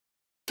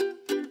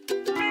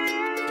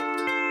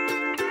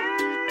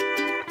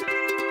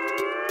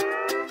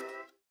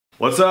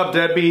What's up,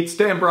 deadbeats?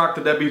 Dan Brock,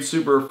 the Deadbeat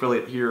Super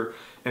Affiliate here.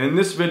 And in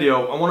this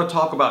video, I want to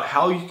talk about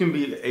how you can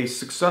be a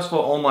successful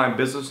online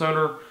business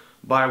owner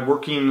by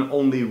working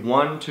only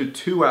 1 to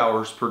 2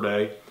 hours per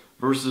day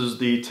versus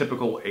the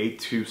typical 8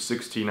 to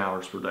 16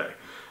 hours per day.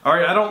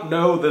 Alright, I don't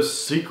know the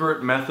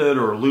secret method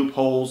or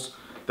loopholes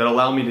that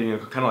allow me to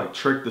kind of like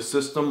trick the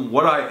system.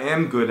 What I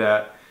am good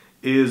at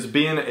is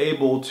being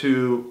able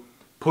to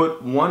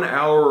put 1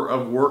 hour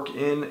of work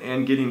in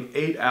and getting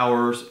 8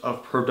 hours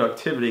of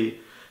productivity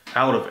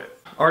out of it.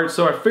 Alright,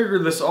 so I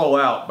figured this all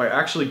out by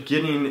actually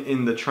getting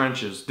in the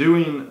trenches,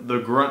 doing the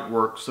grunt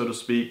work, so to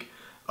speak,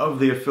 of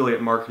the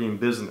affiliate marketing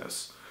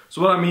business.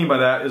 So what I mean by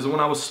that is when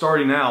I was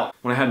starting out,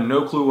 when I had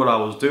no clue what I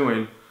was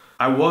doing,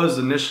 I was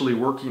initially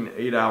working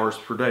 8 hours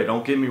per day.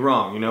 Don't get me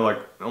wrong, you know, like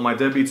on my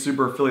Deadbeat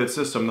Super Affiliate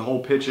system, the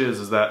whole pitch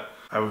is that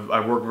I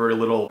work very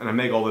little and I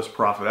make all this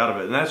profit out of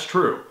it. And that's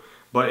true.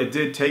 But it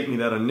did take me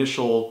that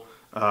initial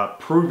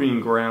proving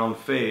ground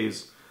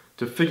phase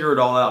to figure it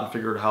all out and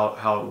figure out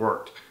how it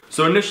worked.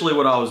 So initially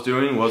what I was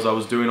doing was I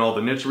was doing all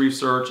the niche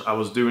research, I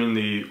was doing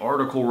the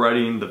article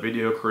writing, the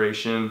video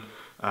creation,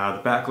 the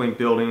backlink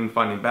building,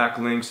 finding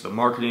backlinks, the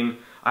marketing.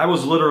 I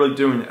was literally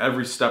doing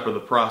every step of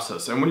the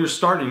process. And when you're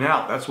starting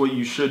out, that's what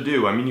you should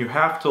do. I mean, you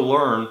have to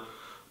learn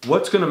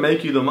what's going to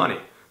make you the money.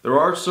 There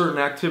are certain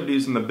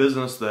activities in the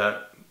business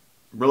that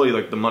really,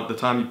 like the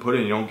time you put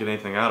in, you don't get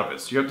anything out of it.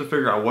 So you have to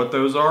figure out what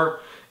those are,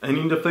 and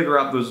you need to figure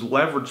out those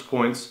leverage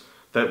points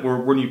that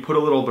when you put a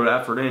little bit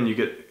of effort in, you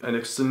get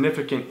a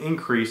significant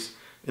increase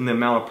in the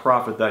amount of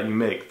profit that you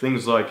make.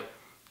 Things like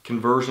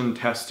conversion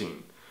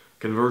testing,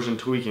 conversion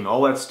tweaking,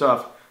 all that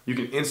stuff, you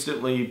can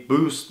instantly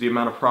boost the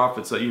amount of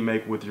profits that you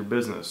make with your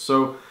business.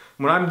 So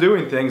when I'm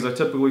doing things, I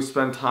typically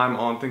spend time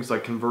on things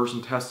like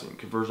conversion testing,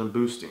 conversion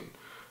boosting,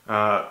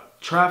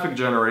 traffic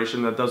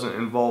generation that doesn't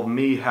involve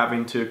me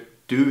having to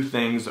do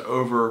things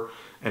over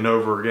and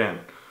over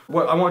again.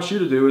 What I want you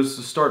to do is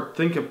to start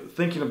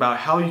thinking about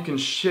how you can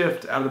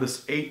shift out of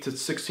this 8 to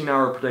 16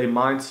 hour per day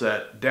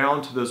mindset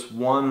down to this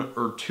 1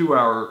 or 2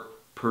 hour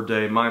per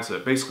day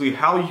mindset. Basically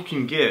how you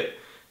can get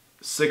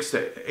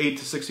 8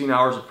 to 16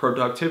 hours of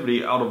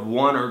productivity out of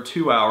 1 or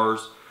 2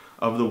 hours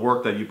of the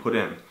work that you put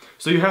in.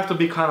 So you have to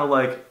be kind of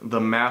like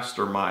the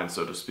mastermind,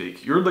 so to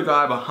speak. You're the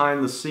guy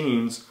behind the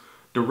scenes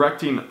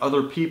directing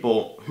other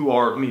people who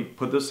are, let me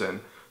put this in,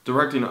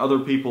 directing other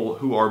people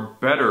who are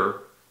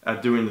better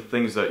at doing the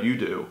things that you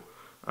do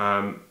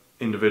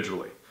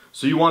individually.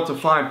 So you want to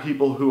find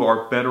people who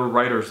are better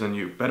writers than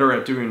you, better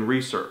at doing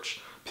research,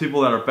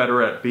 people that are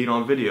better at being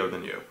on video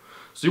than you.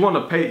 So you want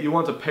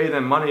to pay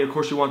them money. Of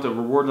course, you want to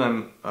reward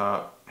them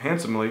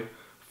handsomely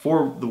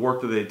for the work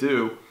that they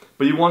do.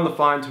 But you want to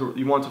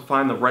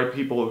find the right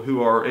people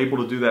who are able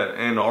to do that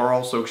and are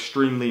also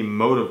extremely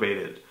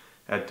motivated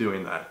at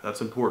doing that. That's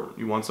important.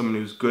 You want someone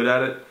who's good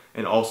at it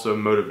and also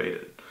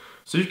motivated.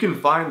 So you can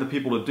find the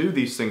people to do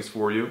these things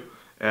for you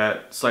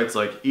at sites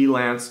like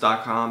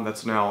elance.com,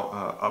 that's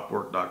now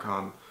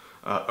upwork.com,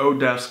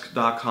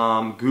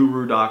 odesk.com,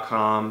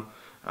 guru.com,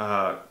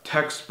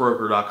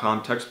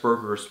 textbroker.com.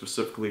 Textbroker is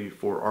specifically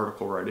for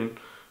article writing.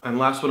 And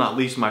last but not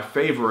least, my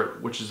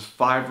favorite, which is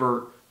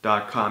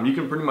fiverr.com. You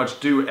can pretty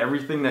much do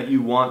everything that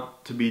you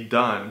want to be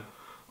done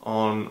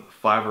on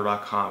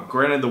fiverr.com.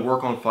 Granted, the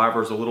work on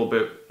Fiverr is a little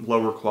bit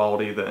lower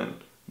quality than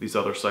these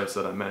other sites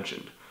that I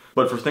mentioned.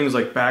 But for things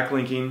like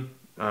backlinking,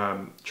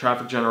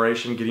 traffic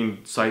generation,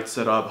 getting sites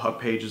set up, hub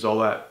pages, all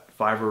that,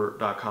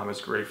 fiverr.com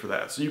is great for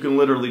that. So you can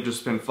literally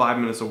just spend 5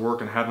 minutes of work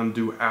and have them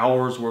do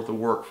hours worth of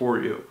work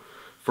for you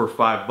for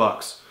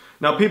 $5.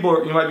 Now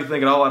you might be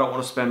thinking, oh, I don't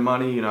want to spend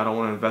money, you know, I don't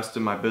want to invest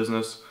in my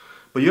business.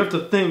 But you have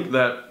to think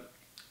that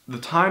the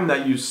time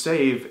that you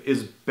save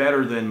is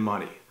better than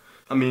money.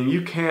 I mean,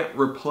 you can't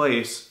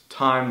replace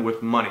time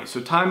with money. So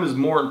time is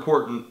more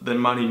important than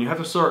money, and you have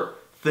to start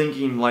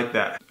thinking like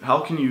that. How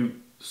can you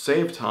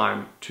save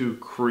time to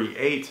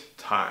create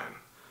time?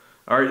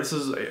 Alright, this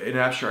is an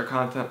abstract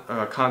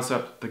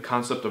concept, the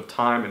concept of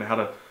time and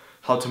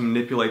how to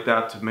manipulate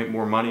that to make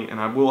more money, and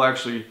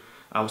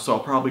I'll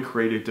probably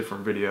create a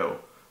different video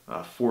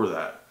for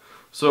that.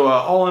 So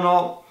all in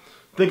all,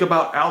 think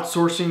about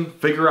outsourcing,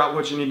 figure out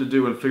what you need to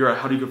do, and figure out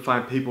how you can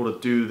find people to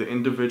do the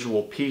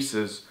individual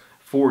pieces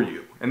for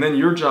you. And then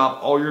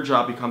all your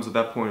job becomes at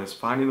that point is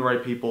finding the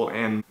right people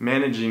and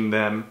managing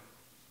them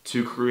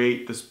to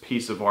create this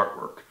piece of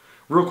artwork.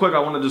 Real quick, I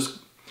want to just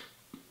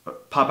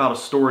pop out a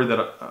story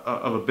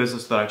of a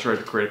business that I tried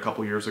to create a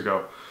couple years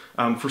ago.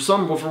 For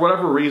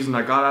whatever reason,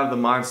 I got out of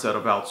the mindset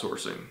of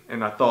outsourcing,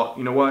 and I thought,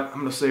 you know what, I'm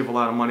going to save a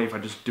lot of money if I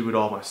just do it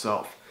all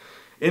myself.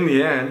 In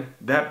the end,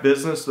 that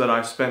business that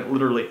I spent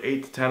literally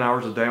 8 to 10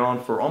 hours a day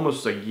on for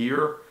almost a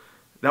year,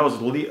 that was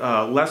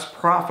less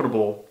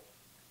profitable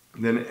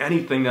than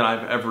anything that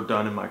I've ever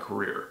done in my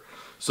career.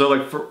 So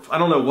like, I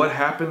don't know what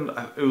happened.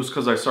 It was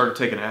because I started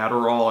taking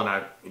Adderall, and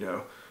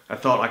I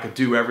thought I could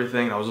do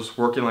everything. I was just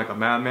working like a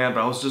madman,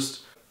 but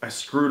I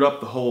screwed up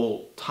the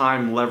whole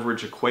time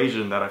leverage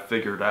equation that I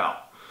figured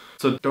out.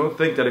 So don't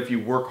think that if you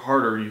work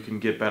harder, you can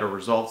get better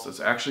results. It's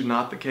actually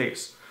not the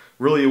case.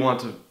 Really, you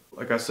want to,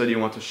 like I said, you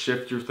want to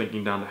shift your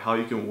thinking down to how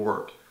you can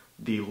work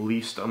the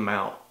least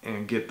amount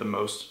and get the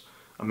most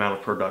amount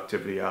of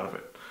productivity out of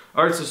it.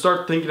 Alright, so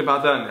start thinking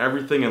about that in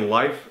everything in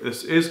life.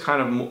 This is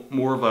kind of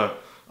more of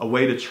a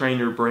way to train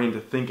your brain to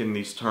think in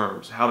these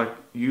terms. How to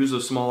use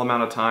a small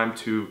amount of time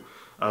to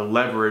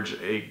leverage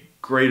a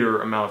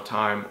greater amount of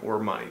time or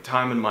money.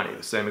 Time and money,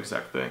 the same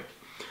exact thing.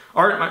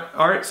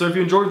 Alright, so if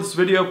you enjoyed this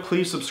video,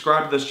 please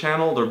subscribe to this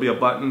channel. There'll be a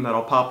button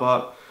that'll pop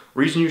up.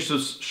 Reason you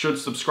should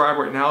subscribe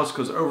right now is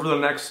because over the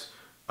next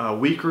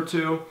week or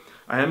two,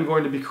 I am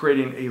going to be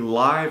creating a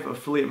live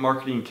affiliate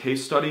marketing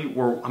case study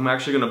where I'm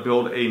actually going to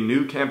build a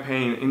new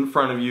campaign in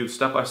front of you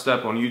step by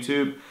step on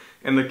YouTube.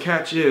 And the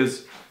catch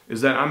is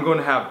that I'm going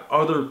to have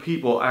other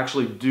people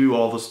actually do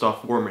all the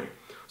stuff for me.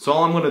 So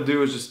all I'm going to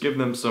do is just give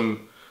them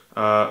some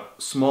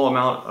small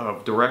amount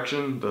of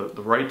direction,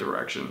 the right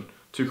direction,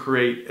 to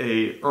create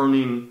a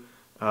earning,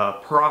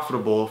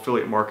 profitable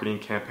affiliate marketing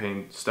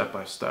campaign step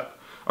by step.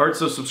 Alright,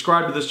 so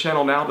subscribe to this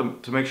channel now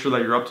to make sure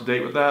that you're up to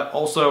date with that.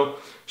 Also,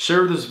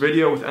 share this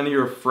video with any of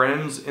your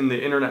friends in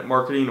the internet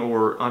marketing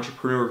or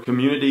entrepreneur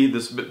community.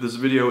 This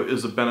video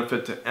is a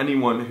benefit to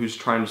anyone who's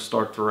trying to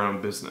start their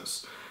own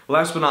business.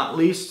 Last but not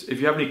least,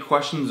 if you have any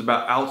questions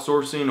about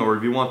outsourcing or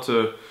if you want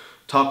to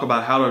talk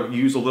about how to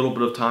use a little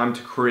bit of time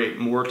to create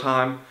more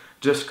time,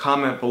 just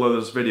comment below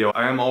this video.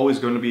 I am always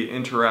going to be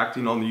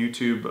interacting on the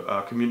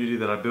YouTube community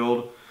that I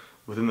build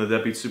within the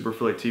Deadbeat Super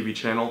Affiliate TV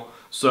channel.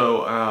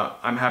 So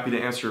I'm happy to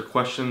answer your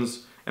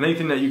questions, and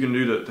anything that you can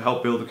do to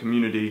help build the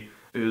community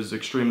is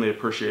extremely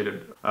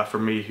appreciated for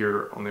me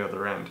here on the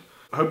other end.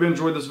 I hope you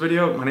enjoyed this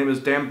video. My name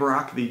is Dan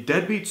Brock, the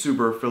Deadbeat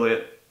Super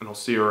Affiliate, and I'll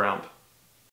see you around.